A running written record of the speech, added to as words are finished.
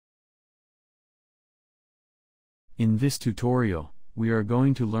In this tutorial, we are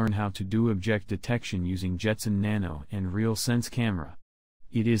going to learn how to do object detection using Jetson Nano and RealSense camera.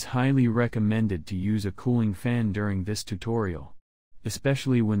 It is highly recommended to use a cooling fan during this tutorial,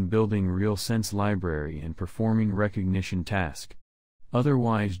 especially when building RealSense library and performing recognition task.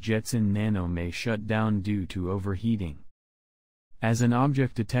 Otherwise Jetson Nano may shut down due to overheating. As an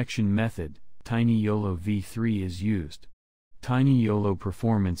object detection method, tiny-YOLO v3 is used. Tiny-YOLO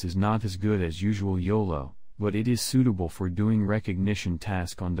performance is not as good as usual YOLO, but it is suitable for doing recognition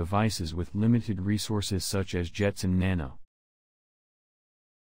task on devices with limited resources such as Jetson Nano.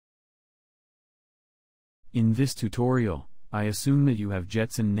 In this tutorial, I assume that you have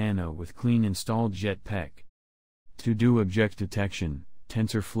Jetson Nano with clean installed Jetpack. To do object detection,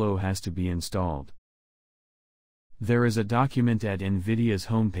 TensorFlow has to be installed. There is a document at NVIDIA's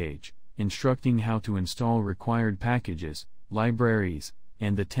homepage, instructing how to install required packages, libraries,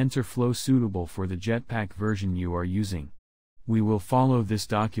 and the TensorFlow suitable for the Jetpack version you are using. We will follow this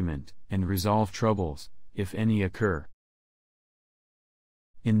document, and resolve troubles, if any occur.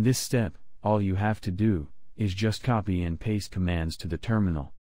 In this step, all you have to do, is just copy and paste commands to the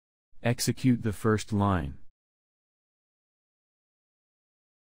terminal. Execute the first line.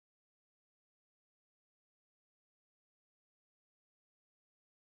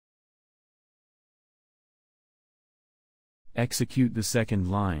 Execute the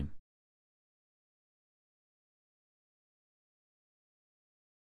second line.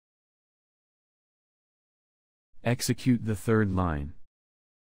 Execute the third line.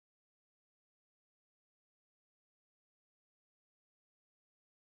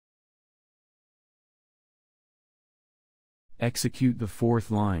 Execute the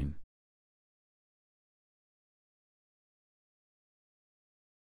fourth line.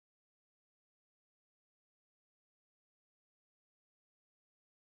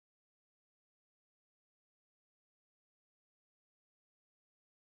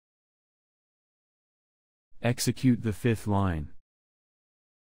 Execute the fifth line.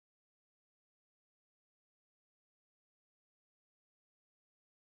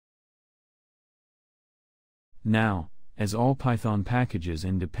 Now, as all Python packages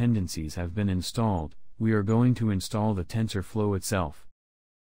and dependencies have been installed, we are going to install the TensorFlow itself.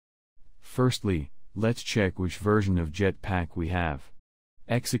 Firstly, let's check which version of Jetpack we have.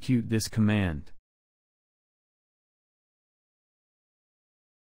 Execute this command.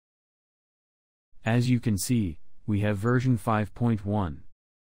 As you can see, we have version 5.1.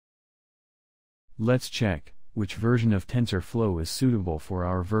 Let's check which version of TensorFlow is suitable for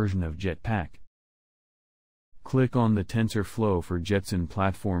our version of Jetpack. Click on the TensorFlow for Jetson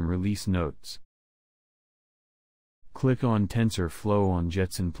platform release notes. Click on TensorFlow on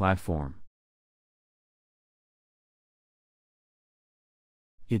Jetson platform.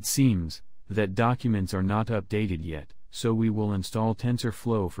 It seems that documents are not updated yet, so we will install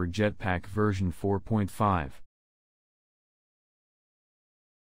TensorFlow for Jetpack version 4.5.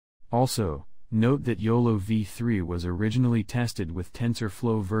 Also, note that YOLO v3 was originally tested with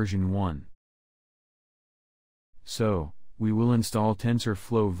TensorFlow version 1. So, we will install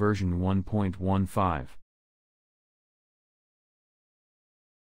TensorFlow version 1.15.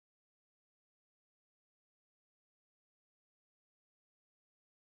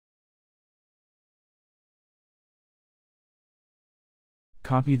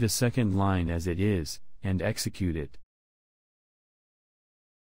 Copy the second line as it is, and execute it.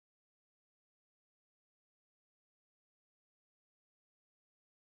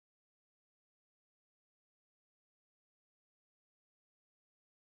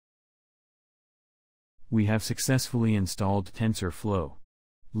 We have successfully installed TensorFlow.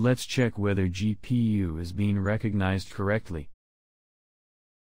 Let's check whether GPU is being recognized correctly.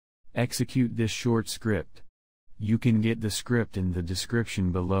 Execute this short script. You can get the script in the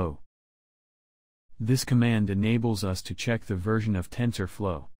description below. This command enables us to check the version of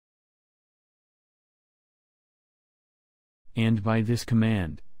TensorFlow. And by this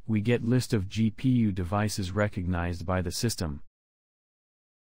command, we get list of GPU devices recognized by the system.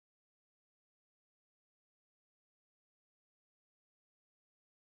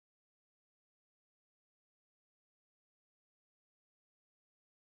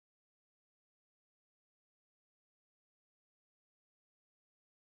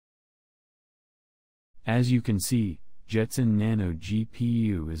 As you can see, Jetson Nano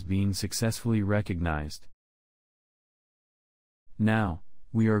GPU is being successfully recognized. Now,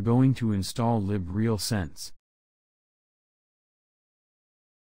 we are going to install LibrealSense.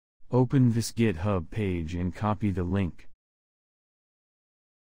 Open this GitHub page and copy the link.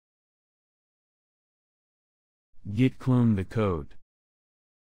 Git clone the code.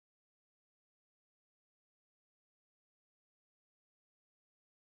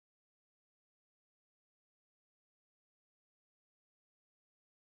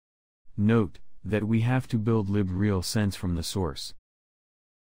 Note that we have to build LibRealSense from the source.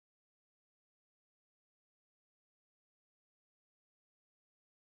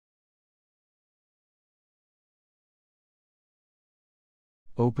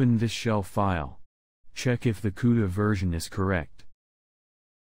 Open this shell file. Check if the CUDA version is correct.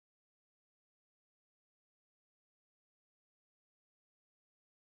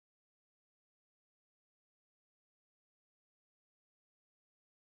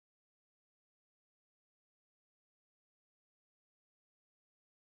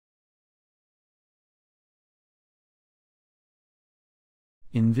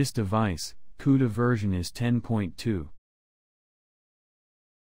 In this device, CUDA version is 10.2.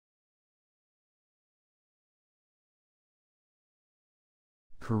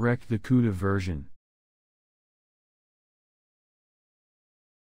 Correct the CUDA version.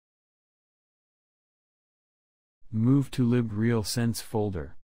 Move to LibRealSense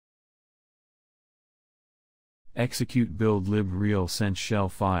folder. Execute build LibRealSense shell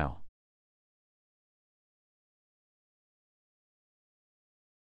file.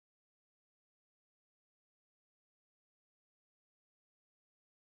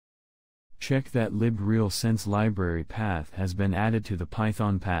 Check that LibRealSense library path has been added to the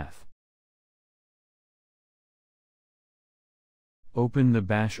Python path. Open the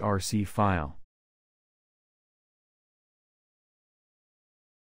bash rc file.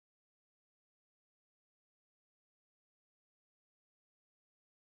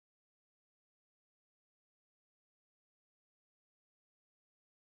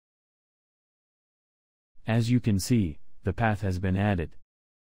 As you can see, the path has been added.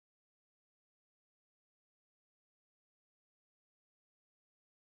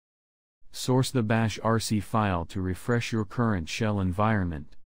 Source the bash rc file to refresh your current shell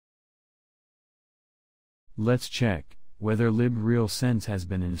environment. Let's check whether LibRealSense has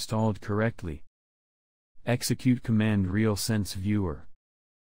been installed correctly. Execute command RealSense viewer.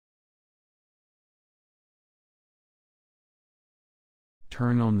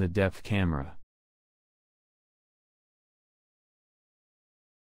 Turn on the depth camera.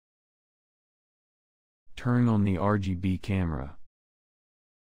 Turn on the RGB camera.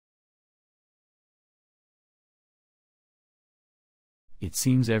 It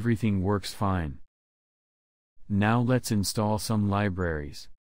seems everything works fine. Now let's install some libraries.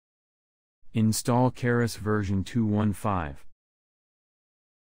 Install Keras version 2.15.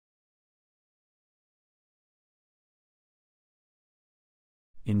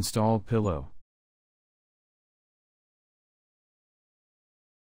 Install Pillow.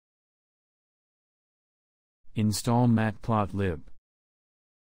 Install Matplotlib.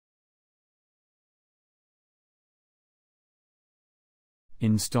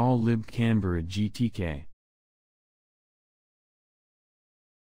 Install libcanberra GTK.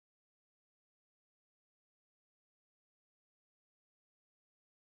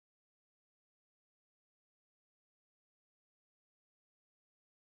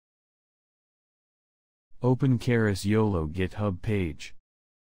 Open Keras YOLO GitHub page.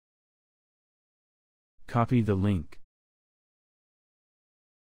 Copy the link.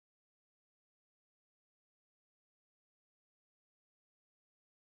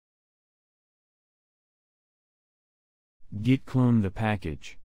 Git clone the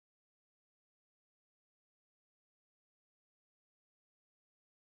package.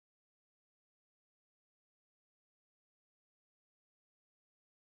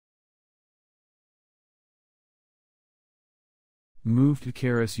 Move to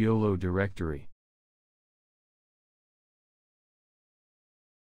Keras YOLO directory.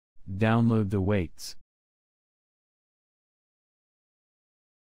 Download the weights.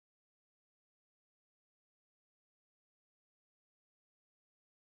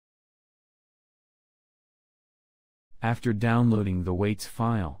 After downloading the weights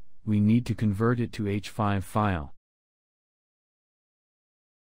file, we need to convert it to H5 file.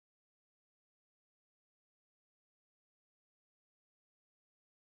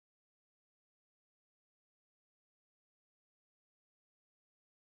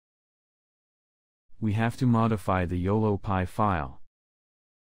 We have to modify the YOLO.py file.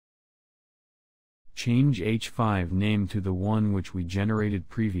 Change H5 name to the one which we generated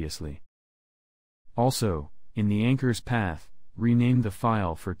previously. Also, in the anchors path, rename the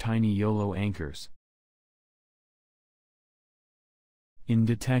file for tiny-YOLO anchors. In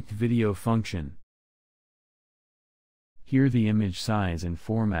detect video function, here the image size and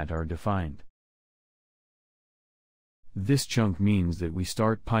format are defined. This chunk means that we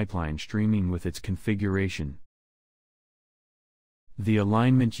start pipeline streaming with its configuration. The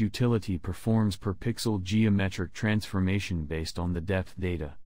alignment utility performs per pixel geometric transformation based on the depth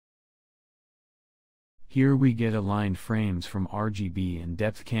data. Here we get aligned frames from RGB and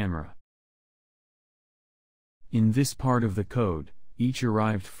depth camera. In this part of the code, each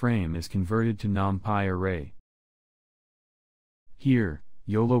arrived frame is converted to NumPy array. Here,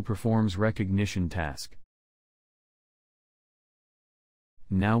 YOLO performs recognition task.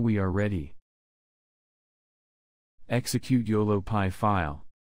 Now we are ready. Execute YOLO.py file.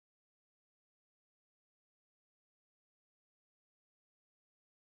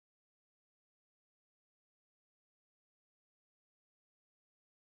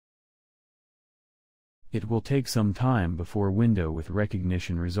 It will take some time before window with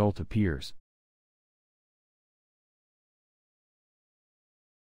recognition result appears.